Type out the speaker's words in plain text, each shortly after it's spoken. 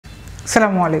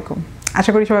আসসালামু আলাইকুম।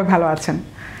 আশা করি সবাই ভালো আছেন।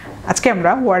 আজকে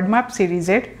আমরা ওয়ার্ড ম্যাপ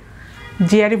সিরিজের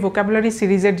জিআরই ভোকাবুলারি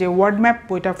সিরিজের যে ওয়ার্ড ম্যাপ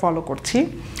বইটা ফলো করছি,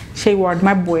 সেই ওয়ার্ড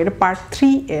ম্যাপ বইয়ের পার্ট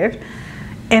 3 এর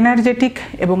এনার্জেটিক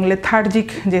এবং লেথার্জিক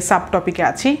যে সাব টপিকে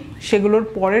আছি সেগুলোর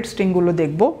পরের স্ট্রিংগুলো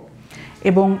দেখব।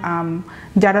 এবং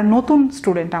যারা নতুন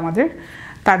স্টুডেন্ট আমাদের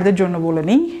তাদের জন্য বলে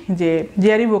নিই যে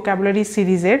জিআরই ভোকাবুলারি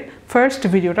সিরিজের ফার্স্ট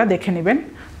ভিডিওটা দেখে নেবেন।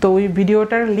 তো ওই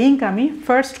ভিডিওটার লিঙ্ক আমি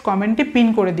ফার্স্ট কমেন্টে পিন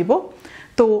করে দিব।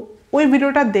 তো ওই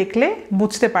ভিডিওটা দেখলে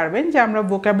বুঝতে পারবেন যে আমরা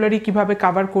ভোকাবুলারি কিভাবে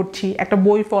কভার করছি, একটা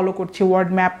বই ফলো করছি ওয়ার্ড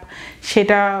ম্যাপ,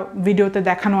 সেটা ভিডিওতে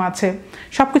দেখানো আছে,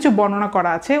 সব কিছু বর্ণনা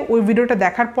করা আছে। ওই ভিডিওটা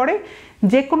দেখার পরে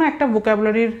যে কোনো একটা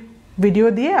ভোকাবুলারির ভিডিও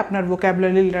দিয়ে আপনার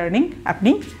ভোকাবুলারি লার্নিং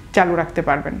আপনি চালু রাখতে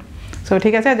পারবেন। সো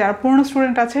ঠিক আছে, যারা পুরনো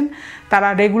স্টুডেন্ট আছেন তারা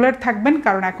রেগুলার থাকবেন,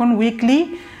 কারণ এখন উইকলি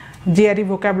জিআরই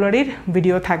ভোকাবুলারির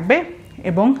ভিডিও থাকবে।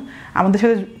 এবং আমাদের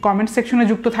সাথে কমেন্ট সেকশনে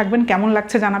যুক্ত থাকবেন, কেমন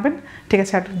লাগছে জানাবেন। ঠিক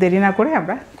আছে, আর দেরি না করে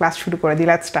আমরা ক্লাস শুরু করে দিই।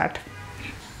 Let's start.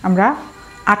 আমরা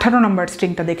 18 নম্বর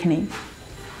স্ট্রিংটা দেখে নিই।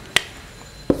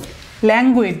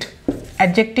 ল্যাঙ্গুইড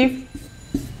adjective,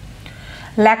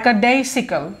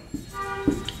 lackadaisical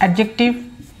adjective,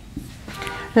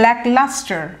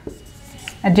 lackluster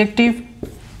adjective,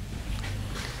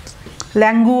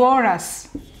 languorous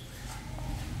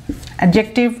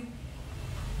adjective,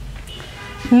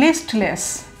 listless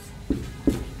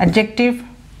adjective,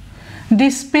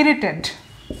 dispirited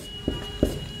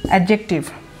adjective,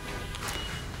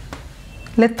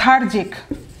 lethargic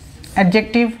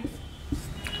adjective,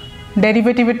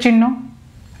 ডেরিভেটিভের চিহ্ন,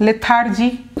 lethargy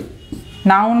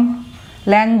noun,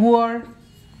 ল্যাঙ্গুয়ার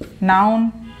noun,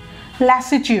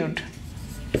 ল্যাসিটিউড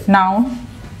noun,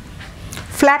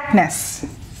 flatness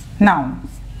noun.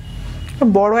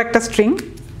 বড় একটা স্ট্রিং,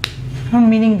 এখন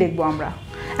মিনিং দেখবো আমরা।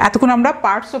 এতক্ষণ আমরা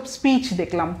পার্টস অফ স্পিচ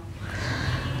দেখলাম।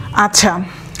 আচ্ছা,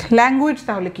 ল্যাঙ্গুয়েজ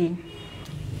তাহলে কি?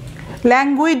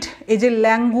 ল্যাঙ্গুয়েজ এই যে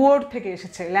ল্যাঙ্গুয়ার থেকে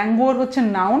এসেছে। ল্যাঙ্গুয়ার হচ্ছে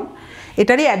নাউন,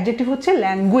 এটারই অ্যাডজেক্টিভ হচ্ছে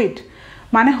ল্যাঙ্গুয়েড,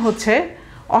 মানে হচ্ছে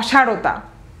অসারতা,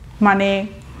 মানে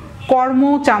কর্ম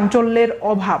চাঞ্চল্যের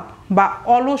অভাব বা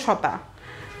অলসতা।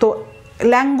 তো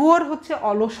ল্যাঙ্গুয়ার হচ্ছে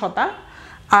অলসতা,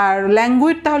 আর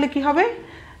ল্যাঙ্গুয়েড তাহলে কি হবে?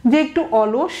 যে একটু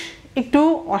অলস, একটু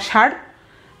অসাড়,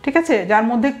 ঠিক আছে, যার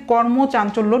মধ্যে কর্ম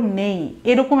চাঞ্চল্য নেই,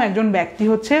 এরকম একজন ব্যক্তি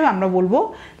হচ্ছে আমরা বলবো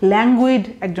ল্যাঙ্গুয়েড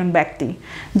একজন ব্যক্তি।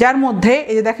 যার মধ্যে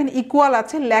এই যে দেখেন ইকুয়াল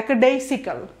আছে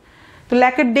ল্যাকডেইসিক্যাল। তো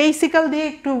ল্যাকডেইসিক্যাল দিয়ে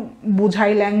একটু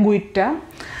বোঝাই ল্যাঙ্গুয়েডটা।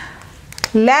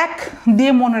 ল্যাক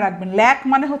দিয়ে মনে রাখবেন, ল্যাক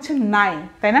মানে হচ্ছে নাই,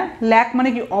 তাই না? ল্যাক মানে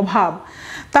কি? অভাব।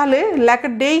 তাহলে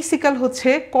ল্যাকডেইসিক্যাল হচ্ছে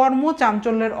কর্ম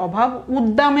চাঞ্চল্যের অভাব,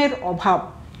 উদ্দামের অভাব।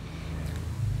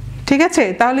 ঠিক আছে,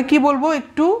 তাহলে কি বলবো?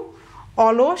 একটু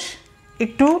অলস,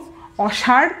 একটু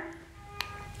অসাড়,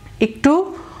 একটু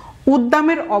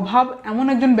উদ্দামের অভাব, এমন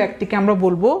একজন ব্যক্তিকে আমরা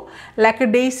বলবো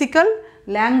ল্যাকডেইসিক্যাল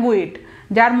ল্যাঙ্গুয়েড,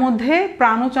 যার মধ্যে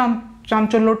প্রাণ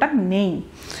চাঞ্চল্যটা নেই।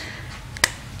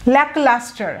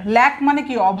 ল্যাকলাস্টার, ল্যাক মানে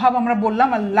কি? অভাব আমরা বললাম,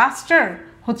 আর লাস্টার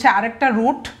হচ্ছে আরেকটা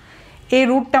রুট। এই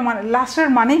রুটটা মানে লাস্টার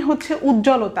মানেই হচ্ছে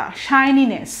উজ্জ্বলতা,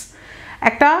 শাইনিনেস।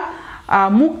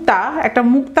 একটা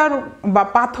মুক্তার বা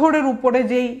পাথরের উপরে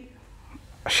যেই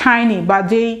শাইনি বা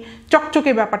যেই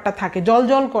চকচকে ব্যাপারটা থাকে, জল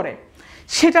জল করে,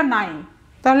 সেটা নাই।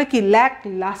 তাহলে কি? ল্যাক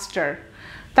লাস্টার।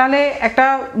 তাহলে একটা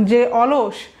যে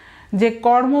অলস, যে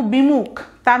কর্মবিমুখ,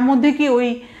 তার মধ্যে কি ওই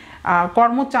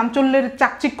কর্মচাঞ্চল্যের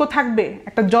চাকচিক্য থাকবে?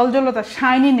 একটা জলজলতা,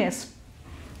 শাইনিনেস,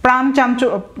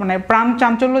 প্রাণ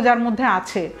চাঞ্চল্য যার মধ্যে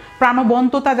আছে,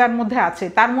 প্রাণবন্ততা যার মধ্যে আছে,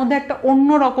 তার মধ্যে একটা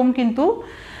অন্যরকম কিন্তু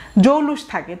জৌলুস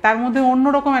থাকে, তার মধ্যে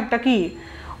অন্যরকম একটা কি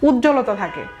উজ্জ্বলতা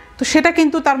থাকে। তো সেটা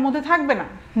কিন্তু তার মধ্যে থাকবে না।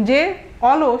 যে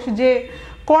অলস, যে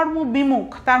কর্মবিমুখ,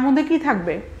 তার মধ্যে কি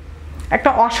থাকবে? একটা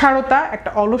অসারতা, একটা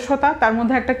অলসতা, তার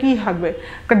মধ্যে একটা কি থাকবে?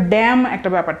 একটা ড্যাম একটা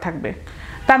ব্যাপার থাকবে,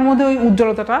 তার মধ্যে ওই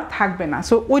উজ্জ্বলতাটা থাকবে না।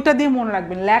 সো ওইটা দিয়ে মনে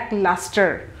রাখবেন, ল্যাক লাস্টার।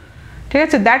 ঠিক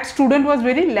আছে, that student was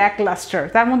very lack লাস্টার,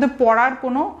 তার মধ্যে পড়ার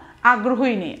কোনো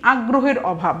আগ্রহই নেই, আগ্রহের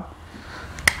অভাব।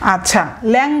 আচ্ছা,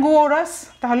 ল্যাঙ্গুয়ারাস,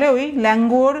 তাহলে ওই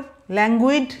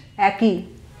ল্যাঙ্গুয়েড একই।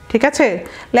 ঠিক আছে,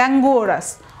 ল্যাঙ্গুয়ারাস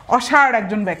অসাড়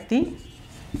একজন ব্যক্তি।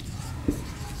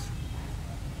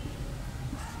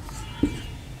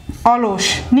 অলস,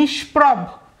 নিষ্প্রভ,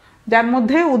 যার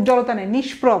মধ্যে উজ্জ্বলতা নেই,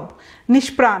 নিষ্প্রভ,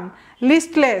 নিষ্প্রাণ।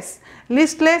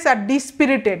 লিস্টলেস আর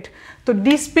ডিসপিরিটেড। তো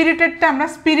ডিসপিরিটেডটা আমরা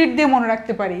স্পিরিট দিয়ে মনে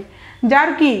রাখতে পারি, যার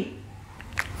কি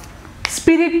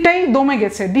স্পিরিটটাই দমে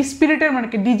গেছে। ডিসপিরিটেড মানে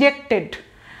কি? ডিজেক্টেড,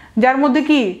 যার মধ্যে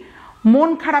কি মন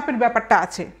খারাপের ব্যাপারটা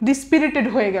আছে, ডিসপিরিটেড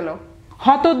হয়ে গেল,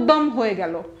 হতোদ্যম হয়ে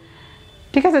গেল।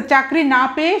 ঠিক আছে, চাকরি না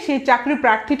পেয়ে সেই চাকরি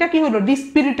প্রার্থীটা কি হলো?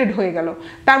 ডিসপিরিটেড হয়ে গেল,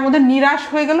 তার মধ্যে নিরাশ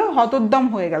হয়ে গেল, হতোদ্যম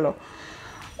হয়ে গেল,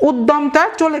 উদ্যমটা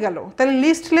চলে গেল। তাহলে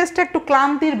লিস্টলেসটা একটু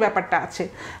ক্লান্তির ব্যাপারটা আছে।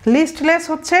 লিস্টলেস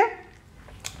হচ্ছে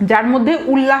যার মধ্যে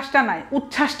উল্লাসটা নাই,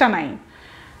 উচ্ছ্বাসটা নাই,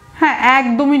 হ্যাঁ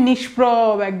একদমই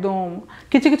নিষ্প্রভ একদম।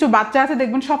 কিছু কিছু বাচ্চা আছে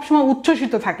দেখবেন সবসময়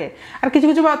উচ্ছ্বসিত থাকে, আর কিছু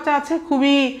কিছু বাচ্চা আছে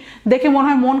খুবই দেখে মনে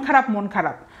হয় মন খারাপ মন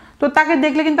খারাপ। তো তাকে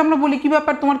দেখলে কিন্তু আমরা বলি কি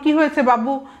ব্যাপার তোমার কি হয়েছে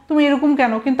বাবু তুমি এরকম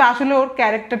কেন, কিন্তু আসলে ওর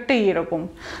ক্যারেক্টারটাই এরকম,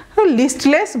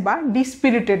 লিস্টলেস বা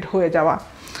ডিস্পিরিটেড হয়ে যাওয়া।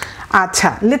 আচ্ছা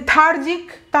লেথার্জিক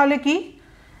তাহলে কি,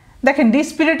 দেখেন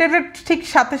ডিস্পিরিটেডের ঠিক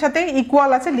সাথে সাথে ইকুয়াল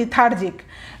আছে লিথার্জিক,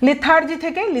 লিথার্জি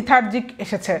থেকে লিথার্জিক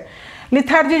এসেছে।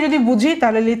 লিথার্জি যদি বুঝি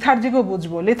তাহলে লিথার্জিকও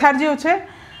বুঝবো। লিথার্জি হচ্ছে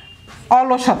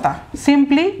অলসতা,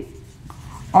 সিম্পলি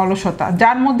অলসতা,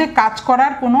 যার মধ্যে কাজ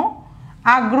করার কোনো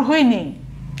আগ্রহই নেই,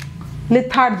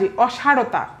 লেথার্জি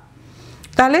অসারতা।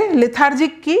 তাহলে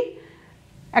লেথার্জিক কি,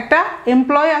 একটা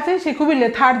এমপ্লয় আছে সে খুবই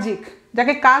লেথার্জিক,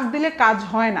 যাকে কাজ দিলে কাজ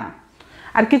হয় না।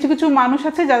 আর কিছু কিছু মানুষ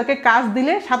আছে যাদেরকে কাজ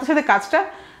দিলে সাথে সাথে কাজটা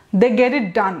দে গেট ইট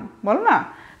ডান, বলো না,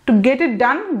 to get it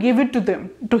done give it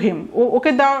to him,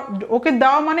 ওকে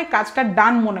দেওয়া মানে কাজটা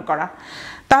ডান মনে করা।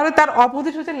 তাহলে তার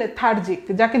অপোজিট হচ্ছে লেথার্জিক,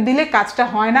 যাকে দিলে কাজটা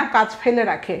হয় না, কাজ ফেলে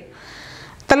রাখে।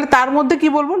 তাহলে তার মধ্যে কি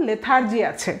বলবো, লেথার্জি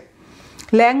আছে।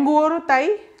 ল্যাঙ্গুয়ারও তাই,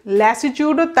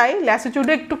 ল্যাসিটিউডও তাই,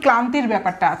 ল্যাসিটিউডে একটু ক্লান্তির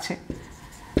ব্যাপারটা আছে,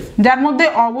 যার মধ্যে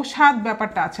অবসাদ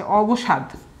ব্যাপারটা আছে, অবসাদ,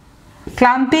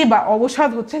 ক্লান্তি বা অবসাদ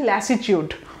হচ্ছে ল্যাসিটিউড,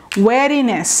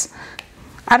 ওয়ারিনেস।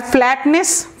 আর ফ্ল্যাটনেস,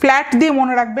 ফ্ল্যাট দিয়ে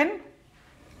মনে রাখবেন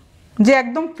যে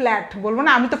একদম ফ্ল্যাট, বলবো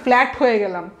না আমি তো ফ্ল্যাট হয়ে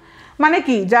গেলাম, মানে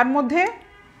কি যার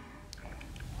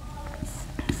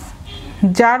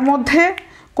মধ্যে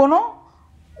কোনো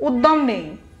উদ্যম নেই,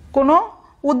 কোনো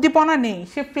উদ্দীপনা নেই,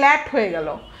 সে ফ্ল্যাট হয়ে গেল।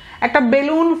 একটা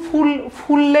বেলুন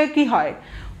ফুললে কি হয়,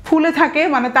 ফুলে থাকে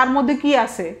মানে তার মধ্যে কি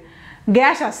আছে,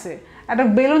 গ্যাস আছে। একটা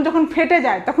বেলুন যখন ফেটে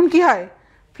যায় তখন কি হয়,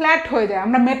 ফ্ল্যাট হয়ে যায়।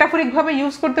 আমরা মেটাফরিকভাবে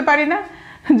ইউজ করতে পারি না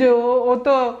যে ও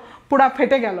তো পুরা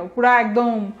ফেটে গেল, পুরা একদম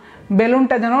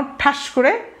বেলুনটা যেন ঠাস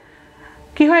করে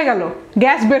কি হয়ে গেল,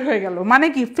 গ্যাস বের হয়ে গেল, মানে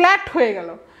কি ফ্ল্যাট হয়ে গেল।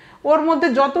 ওর মধ্যে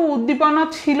যত উদ্দীপনা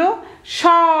ছিল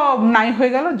সব নাই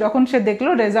হয়ে গেল যখন সে দেখলো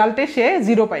রেজাল্টে সে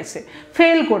 0 পাইছে,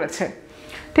 ফেল করেছে।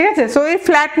 ঠিক আছে, সো এই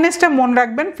ফ্ল্যাটনেসটা মনে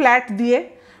রাখবেন, ফ্ল্যাট দিয়ে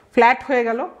ফ্ল্যাট হয়ে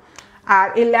গেল। আর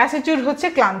এই ল্যাসিটিউড হচ্ছে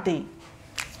ক্লান্তি,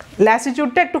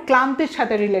 ল্যাসিটিউডটা একটু ক্লান্তির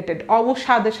সাথে রিলেটেড,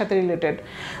 অবসাদের সাথে related.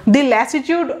 The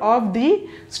ল্যাসিটিউড of the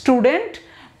student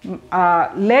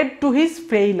lead to his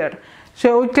failure. সে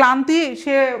ওই ক্লান্তি,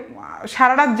 সে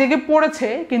সারা রাত জেগে পড়েছে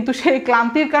কিন্তু সেই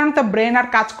ক্লান্তির কারণে তার ব্রেন আর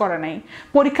কাজ করে নাই,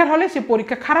 পরীক্ষার হলে সে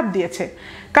পরীক্ষা খারাপ দিয়েছে,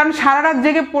 কারণ সারা রাত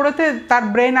জেগে পড়েতে তার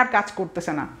ব্রেন আর কাজ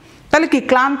করতেছে না। তাহলে কি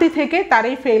ক্লান্তি থেকে তার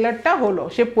এই ফেইলারটা হলো,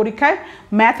 সে পরীক্ষায়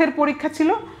ম্যাথের পরীক্ষা ছিল,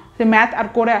 সে ম্যাথ আর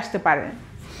করে আসতে পারে।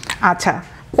 আচ্ছা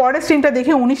পরের স্ট্রিংটা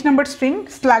দেখে 19 নম্বর স্ট্রিং,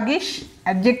 স্লাগিশ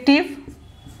অ্যাডজেক্টিভ,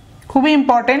 খুবই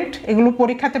ইম্পর্টেন্ট, এগুলো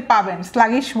পরীক্ষাতে পাবেন,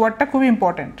 স্লাগিশ ওয়ার্ডটা খুবই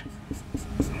important.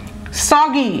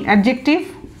 সগি adjective,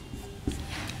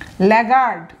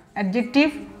 ল্যাগার্ড adjective,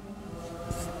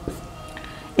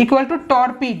 equal to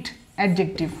টর্পিড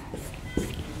adjective.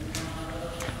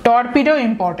 টর্পিডও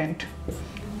important,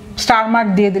 star mark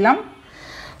দিয়ে দিলাম।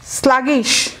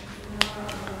 স্লাগিশ,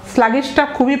 স্লাগিশটা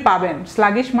খুবই পাবেন,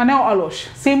 স্লাগিশ মানে অলস,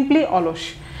 সিম্পলি অলস,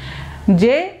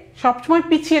 যে সবসময়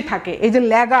পিছিয়ে থাকে। এই যে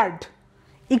ল্যাগার্ড,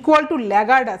 ইকুয়াল টু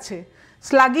ল্যাগার্ড আছে,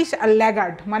 স্লাগিশ আর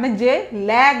ল্যাগার্ড মানে যে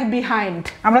ল্যাগ বিহাইন্ড।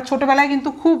 আমরা ছোটবেলায় কিন্তু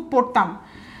খুব পড়তাম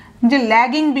যে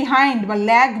ল্যাগিং বিহাইন্ড বা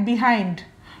lag behind.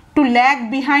 Two lag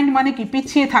behind মানে কি,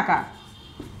 পিছিয়ে থাকা,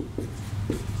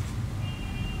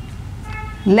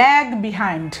 ল্যাগ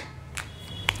বিহাইন্ড।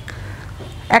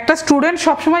 একটা স্টুডেন্ট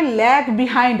সবসময় ল্যাগ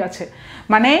বিহাইন্ড আছে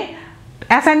মানে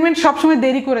অ্যাসাইনমেন্ট সবসময়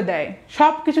দেরি করে দেয়,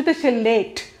 সব কিছুতে সে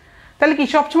লেট, তাহলে কি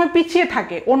সবসময় পিছিয়ে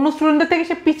থাকে, অন্য স্টুডেন্টদের থেকে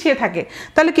সে পিছিয়ে থাকে।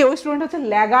 তাহলে কি ওই স্টুডেন্ট হচ্ছে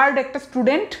ল্যাগার্ড একটা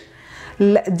স্টুডেন্ট,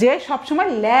 যে সবসময়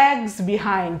lags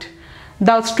behind.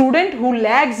 The student who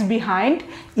lags behind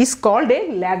is called a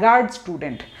ল্যাগার্ড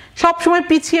student. সবসময়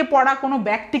পিছিয়ে পড়া কোনো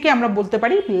ব্যক্তিকে আমরা বলতে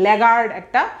পারি ল্যাগার্ড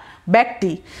একটা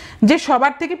ব্যক্তি, যে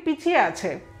সবার থেকে পিছিয়ে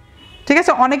আছে। ঠিক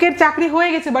আছে, অনেকের চাকরি হয়ে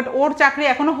গেছে বাট ওর চাকরি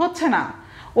এখনো হচ্ছে না,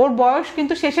 ওর বয়স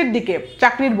কিন্তু শেষের দিকে,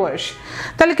 চাকরির বয়স।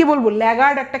 তাহলে কি বলবো,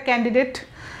 ল্যাগার্ড একটা ক্যান্ডিডেট।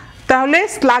 তাহলে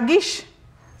স্লাগিশ,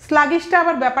 স্লাগিশটা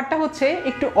আবার ব্যাপারটা হচ্ছে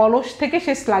একটু অলস থেকে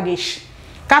সে স্লাগিশ,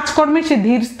 কাজকর্মে সে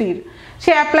ধীর স্থির,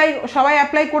 সে সবাই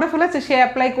অ্যাপ্লাই করে ফেলেছে, সে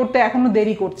অ্যাপ্লাই করতে এখনো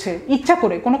দেরি করছে ইচ্ছা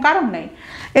করে, কোনো কারণ নেই।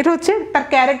 এটা হচ্ছে তার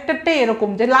ক্যারেক্টারটাই এরকম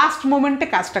যে লাস্ট মোমেন্টে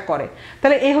কাজটা করে।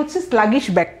 তাহলে এই হচ্ছে স্লাগিশ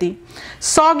ব্যক্তি।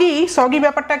 সগি, সগি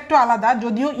ব্যাপারটা একটু আলাদা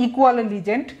যদিও ইকুয়াল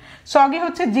লিজেন্ড। সগি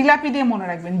হচ্ছে জিলাপি দিয়ে মনে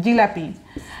রাখবেন, জিলাপি,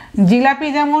 জিলাপি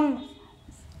যেমন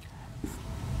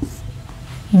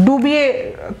ডুবিয়ে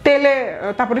তেলে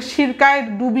তারপরে সিরকায়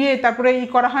ডুবিয়ে তারপরে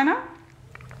করা হয় না,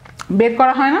 বের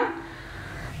করা হয় না,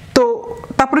 তো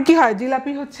তারপরে কি হয়,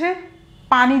 জিলাপি হচ্ছে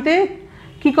পানিতে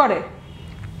কি করে,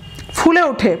 ফুলে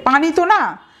ওঠে, পানি তো না,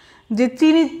 যে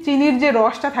চিনির যে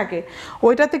রসটা থাকে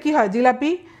ওইটাতে কি হয়,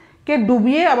 জিলাপিকে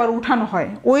ডুবিয়ে আবার উঠানো হয়,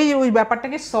 ওই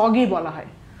ব্যাপারটাকে সগি বলা হয়।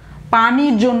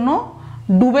 পানির জন্য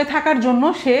ডুবে থাকার জন্য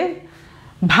সে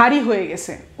ভারী হয়ে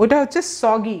গেছে, ওইটা হচ্ছে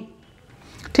সগি।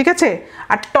 ঠিক আছে।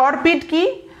 আর টর্পিড কি,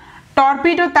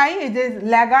 টর্পিডও তাই, এই যে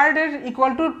ল্যাগার্ডের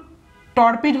ইকুয়াল টু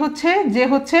টর্পিড হচ্ছে যে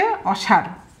হচ্ছে অসাড়,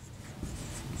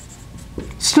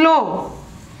 স্লো,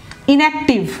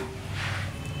 ইনঅ্যাক্টিভ।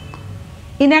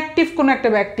 ইনঅ্যাক্টিভ কোনো একটা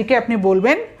ব্যক্তিকে আপনি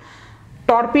বলবেন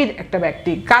টর্পিড একটা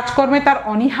ব্যক্তি, কাজকর্মে তার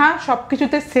অনীহা, সব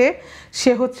কিছুতে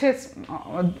সে হচ্ছে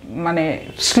মানে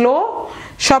স্লো,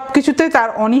 সব কিছুতে তার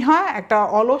অনীহা, একটা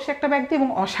অলস একটা ব্যক্তি এবং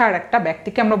অসাড় একটা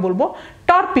ব্যক্তিকে আমরা বলবো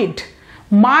টর্পিড।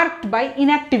 মার্কড বাই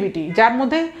ইনঅ্যাক্টিভিটি, যার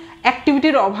মধ্যে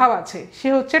অ্যাক্টিভিটির অভাব আছে, সে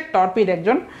হচ্ছে টর্পিড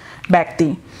একজন ব্যক্তি।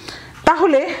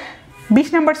 তাহলে 20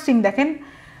 নম্বর সিন দেখেন,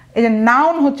 এই যে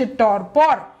নাউন হচ্ছে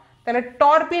টর্পর, তাহলে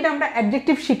টর্পিড আমরা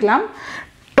অ্যাডজেক্টিভ শিখলাম,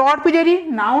 টর্পিডেরই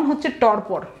নাউন হচ্ছে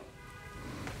টর্পর।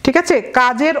 ঠিক আছে,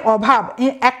 কাজের অভাব,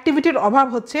 অ্যাক্টিভিটির অভাব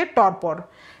হচ্ছে টর্পর।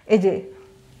 এই যে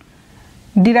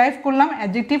ডিরাইভ করলাম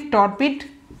adjective টর্পিড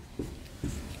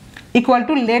equal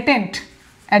to latent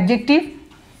adjective,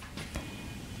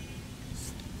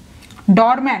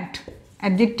 dormant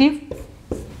adjective,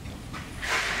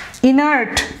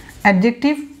 inert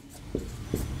adjective,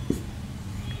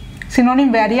 synonym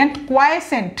variant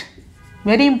quiescent,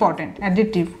 very important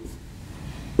adjective,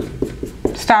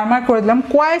 star mark করে দিলাম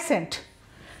quiescent,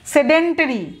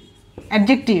 sedentary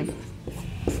adjective,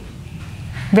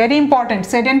 very important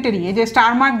sedentary, এই যে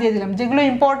স্টার মার্ক দিয়ে দিলাম, যেগুলো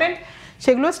ইম্পর্টেন্ট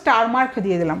সেগুলো স্টার মার্ক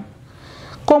দিয়ে দিলাম।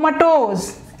 comatose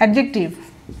adjective,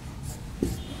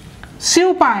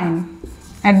 supine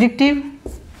adjective,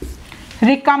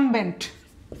 recumbent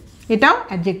এটাও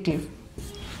adjective।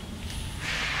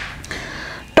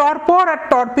 টর্পর আর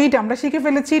টর্পিড আমরা শিখে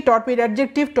ফেলেছি, টর্পিড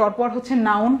অ্যাডজেক্টিভ, টর্পর হচ্ছে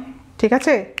নাউন। ঠিক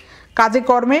আছে, কাজে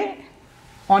কর্মে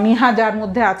অনীহা যার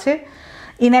মধ্যে আছে,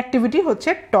 ইনঅ্যাক্টিভিটি হচ্ছে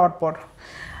টর্পর।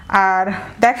 আর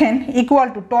দেখেন equal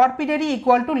to, টর্পিডেরই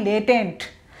equal to latent,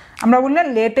 আমরা বললাম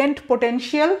লেটেন্ট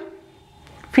পোটেনশিয়াল,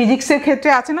 ফিজিক্সের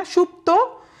ক্ষেত্রে আছে না সুপ্ত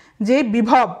যে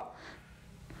বিভব,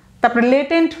 তারপরে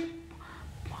লেটেন্ট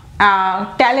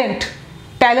ট্যালেন্ট,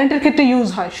 ট্যালেন্টের ক্ষেত্রে ইউজ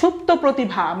হয়, সুপ্ত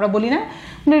প্রতিভা আমরা বলি না,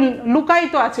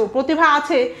 লুকায়িত আছে, প্রতিভা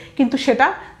আছে কিন্তু সেটা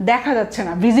দেখা যাচ্ছে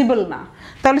না, ভিজিবল না,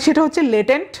 তাহলে সেটা হচ্ছে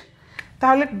লেটেন্ট।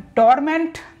 তাহলে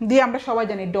ডরম্যান্ট দিয়ে আমরা সবাই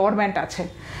জানি ডরম্যান্ট আছে,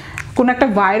 কোন একটা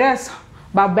ভাইরাস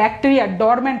বা ব্যাকটেরিয়া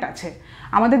ডরম্যান্ট আছে,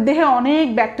 আমাদের দেহে অনেক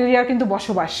ব্যাকটেরিয়ার কিন্তু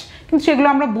বসবাস, কিন্তু সেগুলো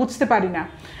আমরা বুঝতে পারি না,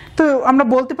 তো আমরা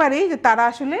বলতে পারি যে তারা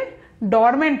আসলে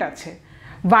ডরম্যান্ট আছে।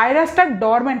 ভাইরাসটা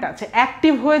ডরম্যান্ট আছে,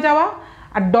 অ্যাক্টিভ হয়ে যাওয়া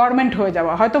আর ডরমেন্ট হয়ে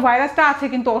যাওয়া, হয়তো ভাইরাসটা আছে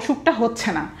কিন্তু অসুখটা হচ্ছে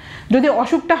না, যদি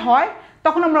অসুখটা হয়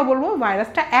তখন আমরা বলবো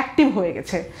ভাইরাসটা অ্যাক্টিভ হয়ে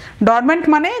গেছে। ডরমেন্ট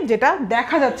মানে যেটা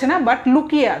দেখা যাচ্ছে না বাট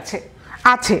লুকিয়ে আছে।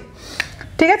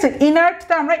 ঠিক আছে।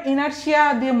 ইনার্টটা আমরা ইনার্শিয়া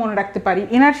দিয়ে মনে রাখতে পারি,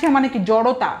 ইনার্শিয়া মানে কি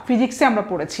জড়তা, ফিজিক্সে আমরা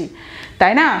পড়েছি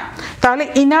তাই না। তাহলে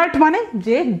ইনার্ট মানে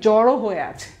যে জড়ো হয়ে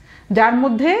আছে, যার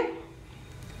মধ্যে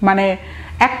মানে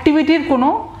অ্যাক্টিভিটির কোনো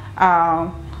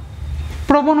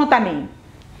প্রবণতা নেই,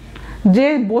 যে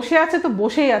বসে আছে তো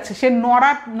বসেই আছে, সে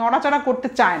নড়াচড়া করতে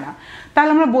চায় না,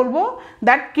 তাহলে আমরা বলবো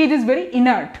that kid is very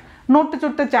inert, নড়তে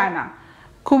চড়তে চায় না,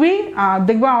 খুবই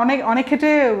দেখবা অনেক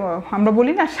ক্ষেত্রে আমরা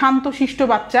বলি না শান্ত শিষ্ট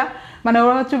বাচ্চা, মানে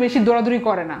ওরা হচ্ছে বেশি দৌড়াদৌড়ি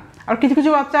করে না, আর কিছু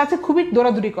কিছু বাচ্চা আছে খুবই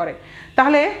দৌড়াদৌড়ি করে,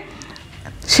 তাহলে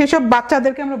সেসব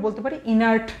বাচ্চাদেরকে আমরা বলতে পারি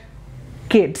ইনার্ট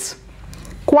কিডস।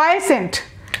 কোয়াইসেন্ট,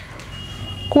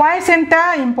 কোয়াইসেন্টটা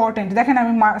ইম্পর্টেন্ট, দেখেন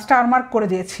আমি স্টার মার্ক করে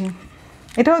দিয়েছি,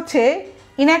 এটা হচ্ছে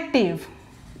ইনঅ্যাক্টিভ,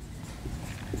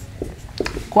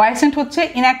 কোয়াইসেন্ট হচ্ছে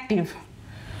ইনঅ্যাক্টিভ,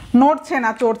 নড়ছে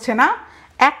না চড়ছে না,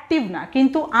 অ্যাক্টিভ না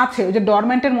কিন্তু আছে, ওই যে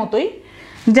ডরমেন্টের মতোই।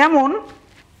 যেমন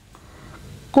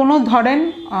কোনো ধরেন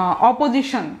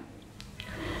অপোজিশন,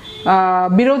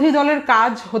 বিরোধী দলের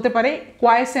কাজ হতে পারে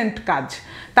কোয়াইসেন্ট কাজ,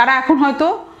 তারা এখন হয়তো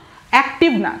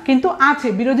অ্যাক্টিভ না কিন্তু আছে,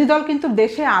 বিরোধী দল কিন্তু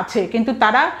দেশে আছে কিন্তু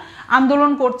তারা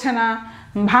আন্দোলন করছে না,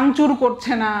 ভাঙচুর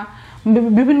করছে না,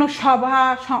 বিভিন্ন সভা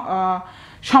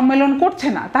সম্মেলন করছে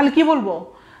না, তাহলে কি বলবো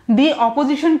দি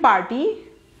অপোজিশন পার্টি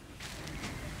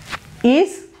ইজ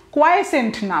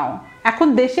কোয়াইসেন্ট নাও, এখন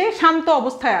দেশে শান্ত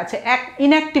অবস্থায় আছে,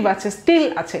 ইনঅ্যাক্টিভ আছে, স্টিল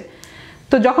আছে।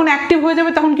 তো যখন অ্যাক্টিভ হয়ে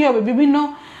যাবে তখন কি হবে, বিভিন্ন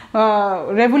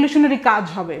রেভলিউশনারি কাজ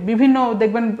হবে, বিভিন্ন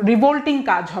দেখবেন রিভোল্টিং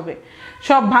কাজ হবে,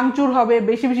 সব ভাঙচুর হবে,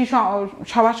 বেশি বেশি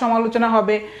সভা সমালোচনা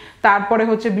হবে, তারপরে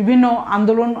হচ্ছে বিভিন্ন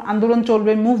আন্দোলন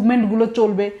চলবে, মুভমেন্টগুলো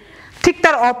চলবে। ঠিক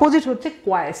তার অপোজিট হচ্ছে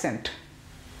কোয়াইসেন্ট,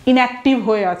 ইনঅ্যাক্টিভ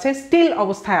হয়ে আছে, স্টিল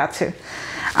অবস্থায় আছে।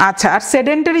 আচ্ছা, আর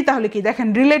সেডেন্টারি তাহলে কি দেখেন,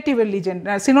 রিলেটিভলি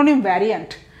সিনোনিম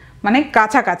ভ্যারিয়েন্ট মানে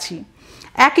কাছাকাছি,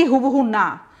 একই হুবহু না।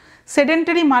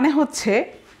 সেডেন্টারি মানে হচ্ছে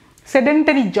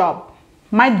sedentary job,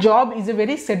 my job is a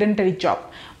very sedentary job.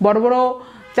 বড় বড়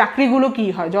চাকরিগুলো কি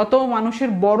হয়, যত মানুষের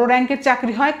বড় র্যাঙ্কের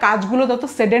চাকরি হয় কাজগুলো তত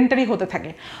সেডেন্টারি হতে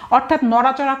থাকে, অর্থাৎ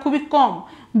নড়াচড়া খুবই কম,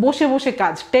 বসে বসে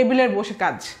কাজ, টেবিলের বসে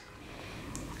কাজ।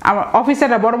 আমার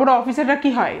অফিসাররা, বড় বড় অফিসাররা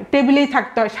কি হয়, টেবিলেই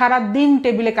থাকতে হয়, সারাদিন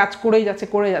টেবিলে কাজ করেই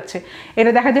যাচ্ছে।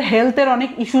 এটা দেখা যায় হেলথের অনেক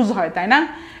ইস্যুস হয়, তাই না?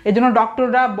 এই জন্য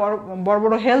ডক্টররা বড়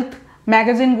বড় হেলথ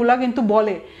ম্যাগাজিনগুলো কিন্তু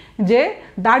বলে যে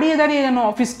দাঁড়িয়ে দাঁড়িয়ে যেন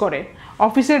অফিস করে,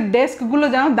 অফিসের ডেস্কগুলো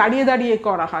যেন দাঁড়িয়ে দাঁড়িয়ে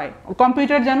করা হয়,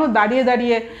 কম্পিউটার যেন দাঁড়িয়ে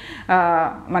দাঁড়িয়ে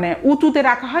মানে উঁচুতে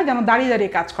রাখা হয়, যেন দাঁড়িয়ে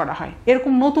দাঁড়িয়ে কাজ করা হয়।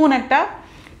 এরকম নতুন একটা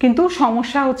কিন্তু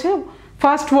সমস্যা হচ্ছে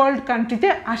ফার্স্ট ওয়ার্ল্ড কান্ট্রিতে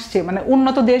আসছে, মানে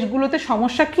উন্নত দেশগুলোতে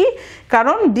সমস্যা কি,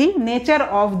 কারণ the nature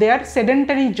of their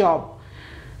sedentary job,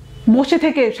 বসে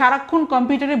থেকে সারাক্ষণ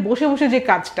কম্পিউটারে বসে বসে যে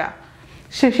কাজটা,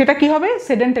 সেটা কি হবে,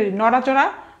 সেডেন্টারি, নড়াচড়া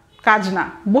কাজ না,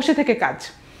 বসে থেকে কাজ।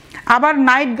 আবার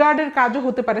নাইট গার্ডের কাজও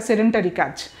হতে পারে সেডেন্টারি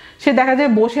কাজ, সে দেখা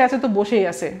যায় বসে আছে তো বসেই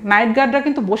আছে, নাইট গার্ডরা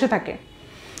কিন্তু বসে থাকে,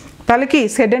 তাহলে কি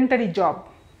সেডেন্টারি জব।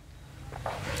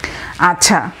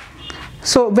 আচ্ছা,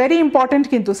 সো ভেরি ইম্পর্টেন্ট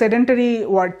কিন্তু সেডেন্টারি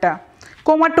ওয়ার্ডটা।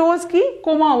 কোমাটোজ কি,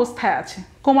 কোমা অবস্থায় আছে,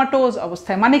 কোমাটোজ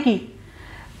অবস্থায় মানে কি,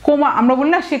 কোমা, আমরা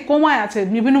বলি না সে কোমায় আছে,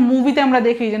 বিভিন্ন মুভিতে আমরা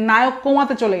দেখি যে নায়ক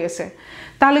কোমাতে চলে গেছে,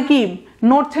 তাহলে কি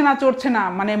নড়ছে না চড়ছে না,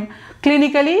 মানে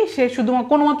ক্লিনিক্যালি সে শুধুমাত্র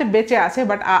কোনো মতে বেঁচে আছে,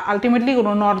 বাট আলটিমেটলি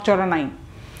কোনো নড়চড়া নাই,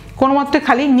 কোনো মতে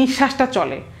খালি নিঃশ্বাসটা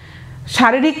চলে,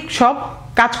 শারীরিক সব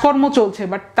কাজকর্ম চলছে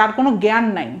বাট তার কোনো জ্ঞান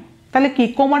নাই, তাহলে কি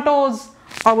কোমাটোজ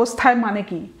অবস্থায় মানে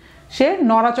কি, সে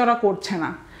নড়াচড়া করছে না,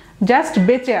 জাস্ট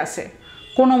বেঁচে আছে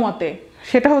কোনো মতে,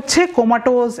 সেটা হচ্ছে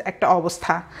কোমাটোজ একটা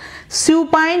অবস্থা।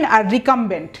 সিউপাইন আর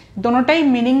রিকাম্বেন্ট দোনোটাই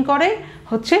মিনিং করে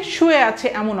হচ্ছে শুয়ে আছে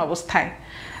এমন অবস্থায়।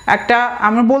 একটা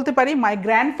আমরা বলতে পারি my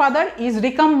grandfather is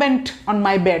রিকাম্বেন্ট on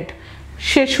my bed,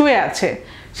 সে শুয়ে আছে,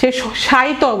 সে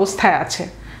শায়িত অবস্থায় আছে,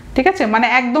 ঠিক আছে, মানে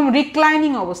একদম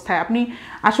রিক্লাইনিং অবস্থায়, আপনি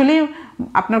আসলে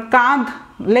আপনার কাঁধ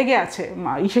লেগে আছে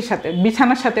ইসের সাথে,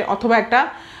 বিছানার সাথে, অথবা একটা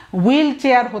হুইল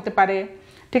চেয়ার হতে পারে,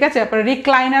 ঠিক আছে। আপনার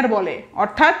রিক্লাইনার বলে,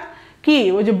 অর্থাৎ কি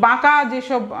ওই যে বাঁকা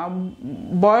যেসব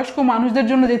বয়স্ক মানুষদের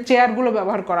জন্য যে চেয়ারগুলো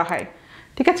ব্যবহার করা হয়,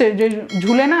 ঠিক আছে, যে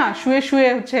ঝুলে না, শুয়ে শুয়ে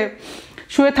হচ্ছে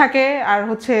শুয়ে থাকে আর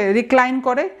হচ্ছে রিক্লাইন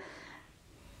করে,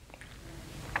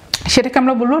 সেটাকে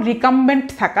আমরা বলবো রিকাম্বেন্ট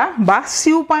থাকা বা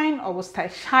সিউপাইন অবস্থায়,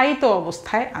 শায়িত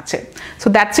অবস্থায় আছে। So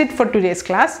that's it for today's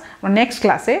class. আমরা নেক্সট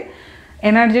ক্লাসে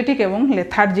এনার্জেটিক এবং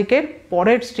লেথার্জিকের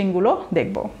পরের স্ট্রিংগুলো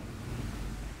দেখব।